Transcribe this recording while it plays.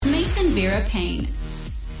and Vera Payne.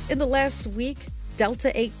 In the last week,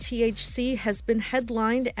 Delta 8 THC has been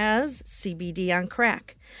headlined as CBD on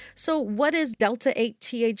crack. So what is Delta 8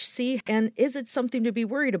 THC, and is it something to be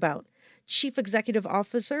worried about? Chief Executive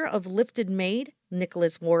Officer of Lifted Made,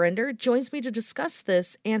 Nicholas Warrender, joins me to discuss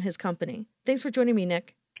this and his company. Thanks for joining me,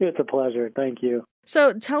 Nick. It's a pleasure. Thank you.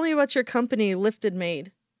 So tell me about your company, Lifted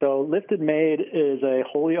Made. So Lifted Made is a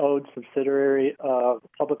wholly owned subsidiary of a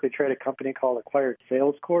publicly traded company called Acquired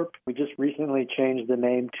Sales Corp. We just recently changed the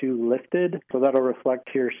name to Lifted, so that'll reflect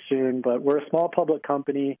here soon. But we're a small public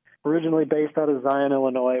company, originally based out of Zion,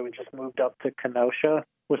 Illinois. We just moved up to Kenosha,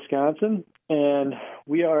 Wisconsin, and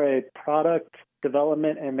we are a product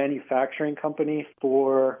development and manufacturing company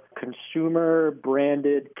for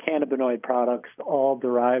consumer-branded cannabinoid products, all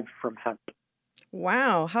derived from hemp.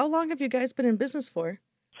 Wow. How long have you guys been in business for?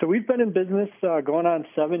 So we've been in business going on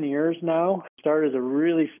 7 years now. Started as a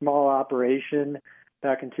really small operation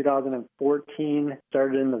back in 2014.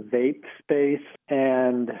 Started in the vape space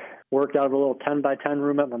and worked out of a little 10 by 10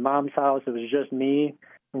 room at my mom's house. It was just me.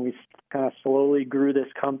 And we kind of slowly grew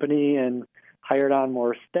this company and hired on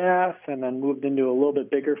more staff, and then moved into a little bit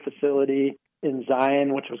bigger facility in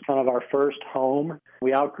Zion, which was kind of our first home.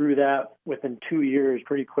 We outgrew that within 2 years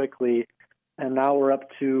pretty quickly. And now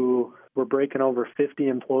we're breaking over 50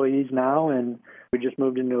 employees now, and we just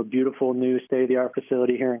moved into a beautiful new state-of-the-art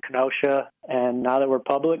facility here in Kenosha. And now that we're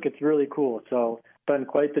public, it's really cool. So it's been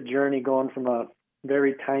quite the journey going from a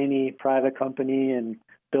very tiny private company and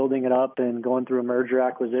building it up and going through a merger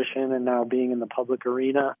acquisition and now being in the public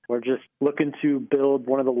arena. We're just looking to build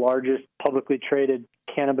one of the largest publicly traded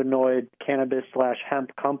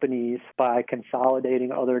cannabis/hemp companies by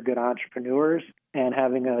consolidating other good entrepreneurs and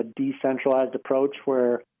having a decentralized approach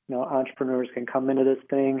where entrepreneurs can come into this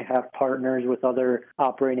thing, have partners with other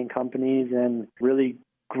operating companies, and really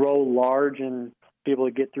grow large and be able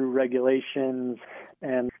to get through regulations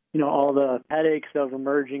and all the headaches of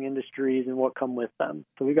emerging industries and what come with them.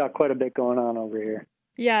 So we got quite a bit going on over here.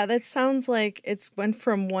 Yeah, that sounds like it's went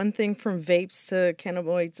from one thing from vapes to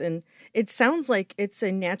cannabinoids, and it sounds like it's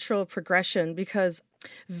a natural progression because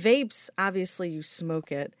vapes, obviously you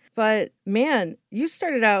smoke it, but man, you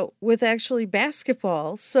started out with actually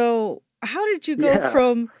basketball. So how did you go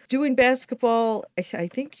from doing basketball? I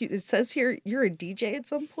think it says here you're a DJ at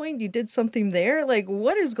some point. You did something there. Like,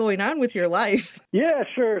 what is going on with your life? Yeah,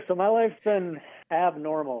 sure. So my life's been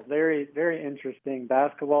abnormal, very, very interesting.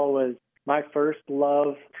 Basketball was my first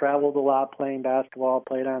love. Traveled a lot playing basketball,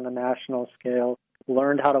 played on the national scale,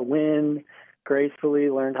 learned how to win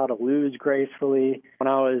gracefully, learned how to lose gracefully. When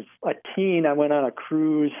I was a teen, I went on a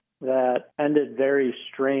cruise that ended very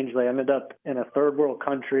strangely. I ended up in a third world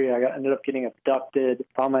country. I ended up getting abducted,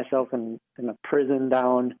 found myself in a prison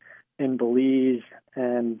down in Belize,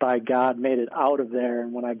 and by God made it out of there.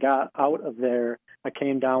 And when I got out of there, I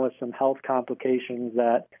came down with some health complications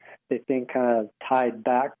that they think kind of tied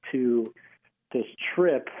back to this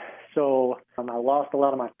trip. So I lost a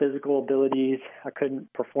lot of my physical abilities. I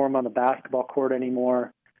couldn't perform on the basketball court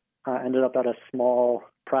anymore. I ended up at a small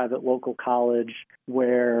private local college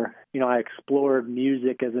where, I explored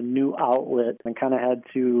music as a new outlet and kind of had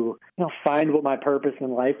to, find what my purpose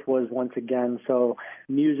in life was once again. So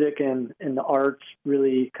music and the arts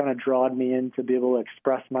really kind of drawed me in to be able to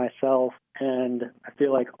express myself. And I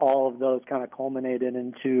feel like all of those kind of culminated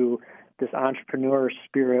into this entrepreneur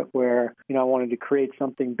spirit where, I wanted to create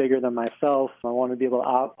something bigger than myself. I wanted to be able to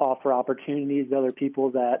offer opportunities to other people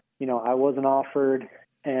that, I wasn't offered.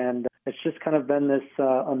 And it's just kind of been this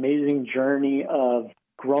amazing journey of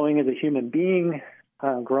growing as a human being,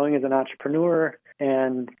 growing as an entrepreneur,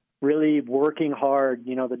 and really working hard.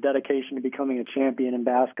 The dedication to becoming a champion in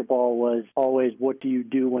basketball was always, what do you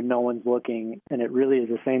do when no one's looking? And it really is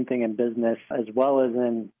the same thing in business as well as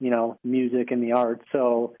in, music and the arts.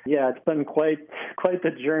 So, yeah, it's been quite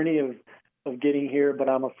the journey of getting here, but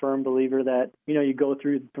I'm a firm believer that, you go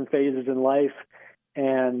through some phases in life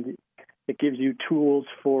and it gives you tools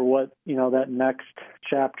for what, that next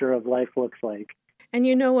chapter of life looks like. And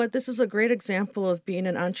you know what? This is a great example of being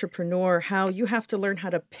an entrepreneur, how you have to learn how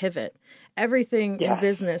to pivot. Everything in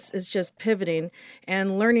business is just pivoting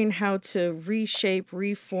and learning how to reshape,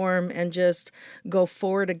 reform, and just go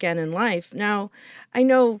forward again in life. Now, I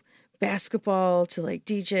know basketball to like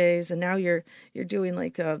DJs, and now you're doing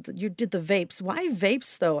like you did the vapes. Why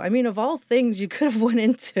vapes though? I mean, of all things you could have went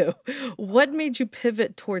into, what made you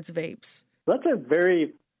pivot towards vapes? That's a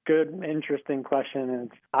very good, interesting question.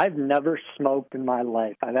 And I've never smoked in my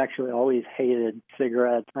life. I've actually always hated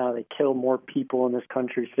cigarettes. They kill more people in this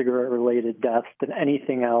country, cigarette-related deaths, than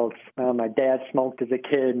anything else. My dad smoked as a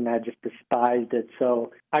kid, and I just despised it.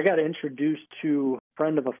 So I got introduced to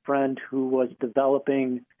friend of a friend who was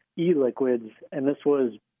developing e-liquids, and this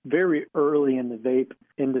was very early in the vape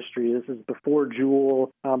industry. This is before Juul,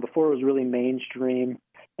 before it was really mainstream.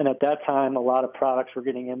 And at that time, a lot of products were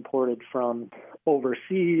getting imported from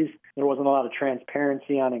overseas. There wasn't a lot of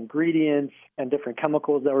transparency on ingredients and different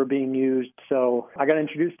chemicals that were being used. So I got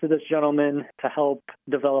introduced to this gentleman to help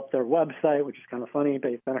develop their website, which is kind of funny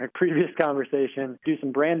based on our previous conversation, do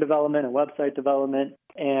some brand development and website development.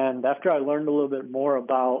 And after I learned a little bit more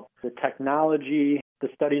about the technology, the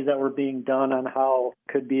studies that were being done on how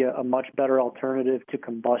it could be a much better alternative to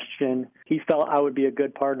combustion, he felt I would be a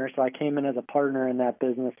good partner. So I came in as a partner in that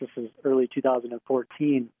business. This is early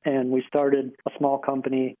 2014. And we started a small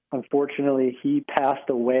company. Unfortunately, he passed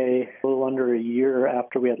away a little under a year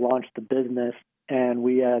after we had launched the business, and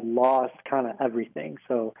we had lost kind of everything.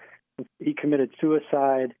 So he committed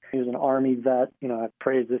suicide. He was an Army vet. I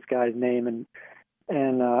praise this guy's name.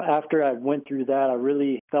 And after I went through that, I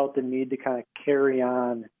really felt the need to kind of carry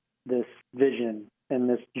on this vision and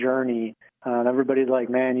this journey. And everybody's like,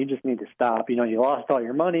 man, you just need to stop. You lost all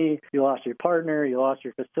your money, you lost your partner, you lost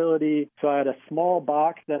your facility. So I had a small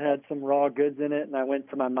box that had some raw goods in it. And I went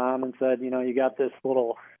to my mom and said, you got this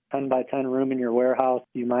little 10 by 10 room in your warehouse.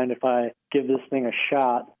 Do you mind if I give this thing a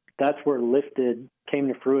shot? That's where Lifted came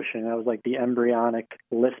to fruition. That was like the embryonic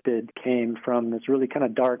Lifted came from this really kind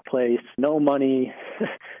of dark place, no money,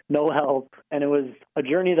 no help. And it was a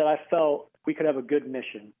journey that I felt we could have a good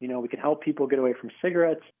mission. We could help people get away from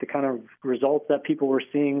cigarettes. The kind of results that people were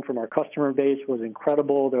seeing from our customer base was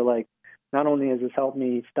incredible. They're like, not only has this helped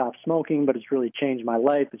me stop smoking, but it's really changed my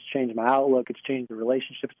life. It's changed my outlook. It's changed the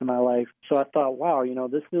relationships in my life. So I thought, wow,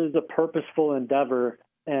 this is a purposeful endeavor,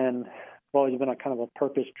 and I've always been a kind of a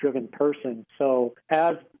purpose-driven person. So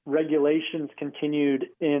as regulations continued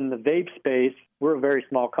in the vape space, we're a very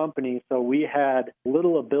small company, so we had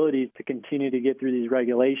little ability to continue to get through these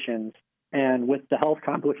regulations. And with the health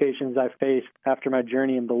complications I faced after my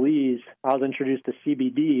journey in Belize, I was introduced to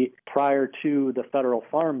CBD prior to the federal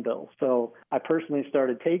farm bill. So I personally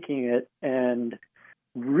started taking it and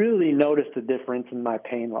really noticed a difference in my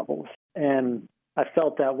pain levels. And I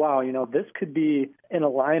felt that, wow, this could be in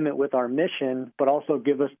alignment with our mission, but also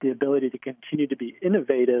give us the ability to continue to be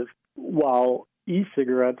innovative while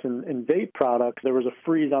e-cigarettes and vape products, there was a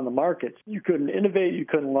freeze on the markets. You couldn't innovate, you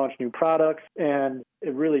couldn't launch new products, and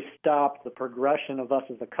it really stopped the progression of us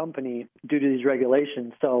as a company due to these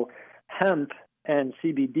regulations. So hemp and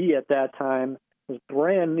CBD at that time was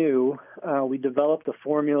brand new. We developed a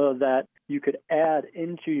formula that you could add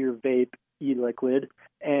into your vape e-liquid,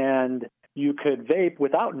 and you could vape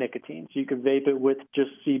without nicotine. So you could vape it with just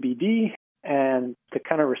CBD, and the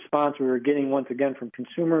kind of response we were getting once again from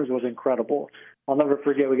consumers was incredible. I'll never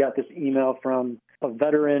forget, we got this email from a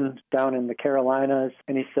veteran down in the Carolinas,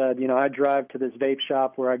 and he said, I drive to this vape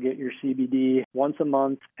shop where I get your CBD once a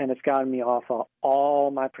month, and it's gotten me off of all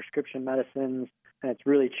my prescription medicines, and it's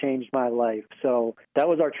really changed my life. So that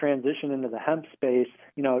was our transition into the hemp space.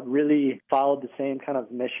 It really followed the same kind of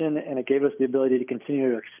mission, and it gave us the ability to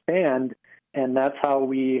continue to expand, and that's how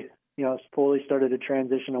we slowly started to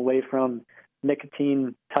transition away from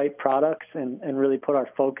nicotine-type products and really put our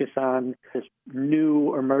focus on this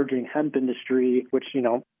new emerging hemp industry, which,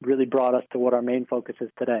 really brought us to what our main focus is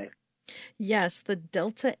today. Yes, the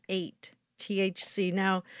Delta 8 THC.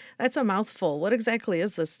 Now, that's a mouthful. What exactly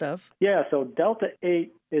is this stuff? Yeah, so Delta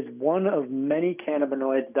 8 is one of many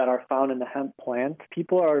cannabinoids that are found in the hemp plant.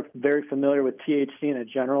 People are very familiar with THC in a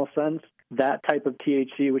general sense. That type of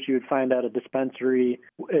THC, which you would find at a dispensary,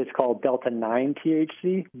 is called Delta 9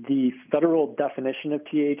 THC. The federal definition of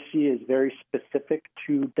THC is very specific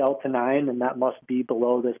to Delta 9, and that must be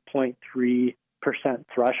below this 0.3%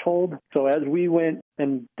 threshold. So as we went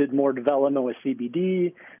and did more development with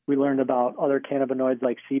CBD, we learned about other cannabinoids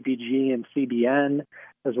like CBG and CBN,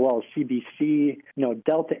 as well as CBC.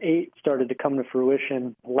 Delta 8 started to come to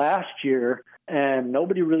fruition last year, and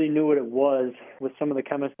nobody really knew what it was. With some of the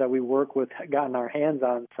chemists that we work with, gotten our hands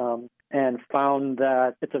on some and found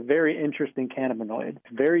that it's a very interesting cannabinoid.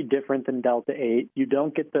 It's very different than Delta 8. You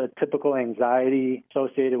don't get the typical anxiety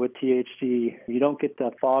associated with THC. You don't get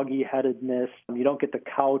the foggy headedness. You don't get the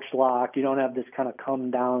couch lock. You don't have this kind of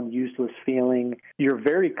come down, useless feeling. You're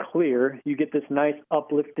very clear. You get this nice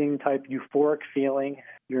uplifting type euphoric feeling.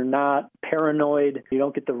 You're not paranoid. You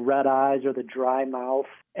don't get the red eyes or the dry mouth.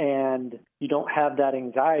 And you don't have that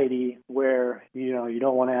anxiety where, you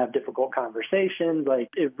don't want to have difficult conversations. Like,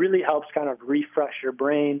 it really helps kind of refresh your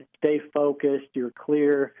brain, stay focused, you're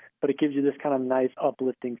clear, but it gives you this kind of nice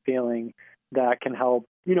uplifting feeling that can help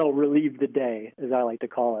relieve the day, as I like to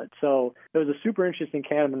call it. So it was a super interesting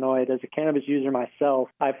cannabinoid. As a cannabis user myself,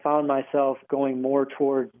 I found myself going more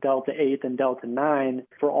towards Delta-8 than Delta-9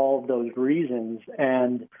 for all of those reasons.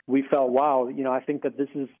 And we felt, wow, I think that this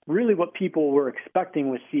is really what people were expecting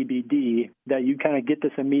with CBD, that you kind of get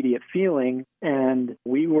this immediate feeling. And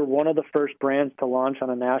we were one of the first brands to launch on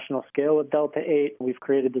a national scale with Delta-8. We've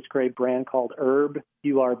created this great brand called Herb,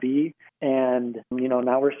 URB. And,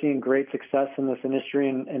 now we're seeing great success in this industry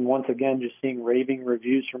and once again, just seeing raving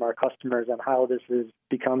reviews from our customers on how this has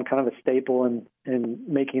become kind of a staple in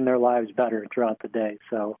making their lives better throughout the day.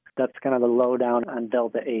 So that's kind of the lowdown on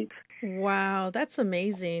Delta-8. Wow, that's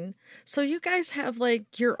amazing. So you guys have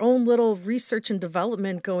like your own little research and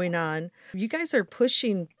development going on. You guys are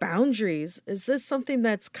pushing boundaries. Is this something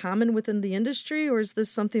that's common within the industry, or is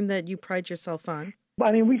this something that you pride yourself on?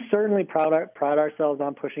 I mean, we certainly pride ourselves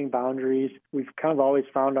on pushing boundaries. We've kind of always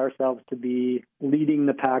found ourselves to be leading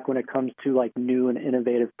the pack when it comes to like new and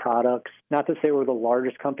innovative products. Not to say we're the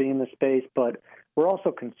largest company in the space, but we're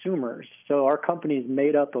also consumers. So our company is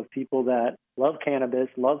made up of people that love cannabis,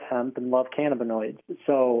 love hemp, and love cannabinoids.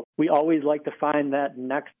 So we always like to find that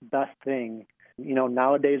next best thing.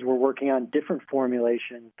 Nowadays we're working on different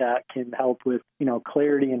formulations that can help with,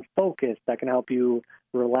 clarity and focus, that can help you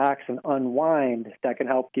relax and unwind, that can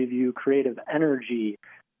help give you creative energy.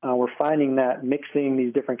 We're finding that mixing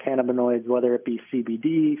these different cannabinoids, whether it be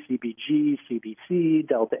CBD, CBG, CBC,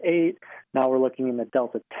 Delta-8, now we're looking in the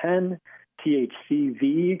Delta-10,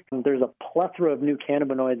 THCV. There's a plethora of new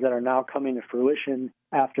cannabinoids that are now coming to fruition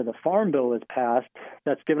after the Farm Bill is passed.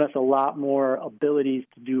 That's given us a lot more abilities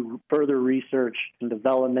to do further research and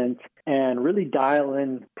development and really dial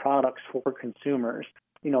in products for consumers.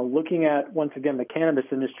 Looking at, once again, the cannabis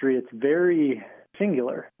industry, it's very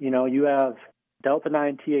singular. You have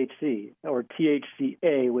Delta-9 THC or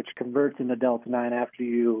THCA, which converts into Delta-9 after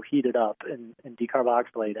you heat it up and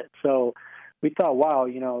decarboxylate it. So we thought, wow,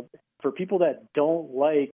 for people that don't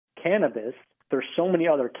like cannabis, there's so many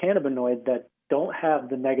other cannabinoids that don't have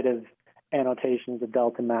the negative annotations of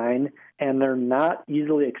Delta-9, and they're not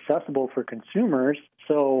easily accessible for consumers.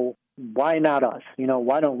 So why not us?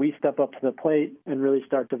 Why don't we step up to the plate and really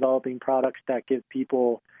start developing products that give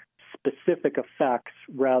people specific effects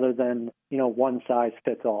rather than, one size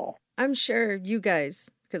fits all? I'm sure you guys,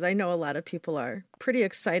 because I know a lot of people are pretty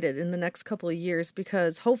excited in the next couple of years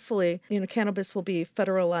because hopefully, cannabis will be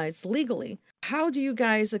federalized legally. How do you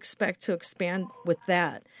guys expect to expand with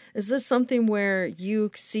that? Is this something where you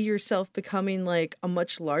see yourself becoming like a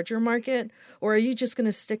much larger market, or are you just going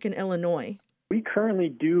to stick in Illinois? We currently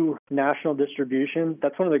do national distribution.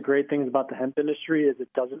 That's one of the great things about the hemp industry is it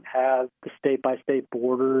doesn't have the state-by-state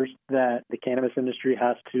borders that the cannabis industry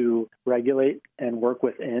has to regulate and work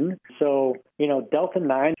within. So,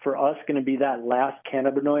 Delta-9 for us is going to be that last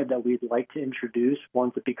cannabinoid that we'd like to introduce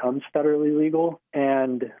once it becomes federally legal.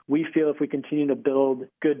 And we feel if we continue to build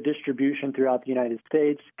good distribution throughout the United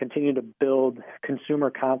States, continue to build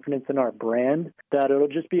consumer confidence in our brand, that it'll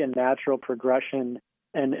just be a natural progression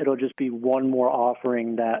and it'll just be one more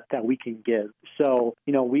offering that we can give. So,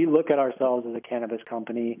 we look at ourselves as a cannabis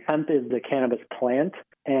company. Hemp is the cannabis plant,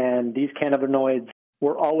 and these cannabinoids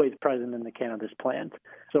were always present in the cannabis plant.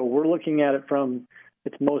 So we're looking at it from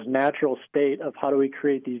its most natural state of how do we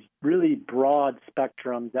create these really broad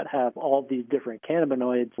spectrums that have all these different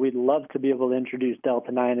cannabinoids. We'd love to be able to introduce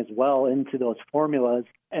Delta-9 as well into those formulas.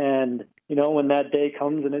 And, when that day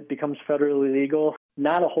comes and it becomes federally legal,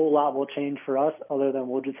 not a whole lot will change for us other than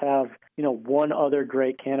we'll just have, one other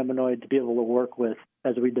great cannabinoid to be able to work with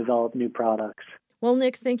as we develop new products. Well,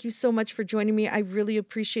 Nick, thank you so much for joining me. I really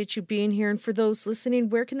appreciate you being here. And for those listening,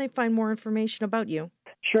 where can they find more information about you?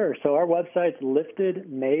 Sure. So our website's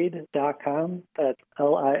liftedmade.com. That's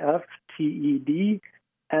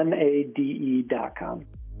liftedmade.com.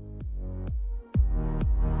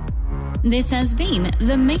 This has been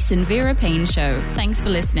the Mason Vera Payne Show. Thanks for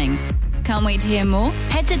listening. Can't wait to hear more?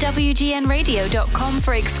 Head to WGNradio.com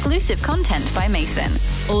for exclusive content by Mason.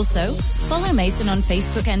 Also, follow Mason on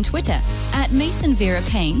Facebook and Twitter at Mason Vera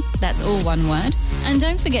Payne. That's all one word. And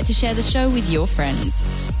don't forget to share the show with your friends.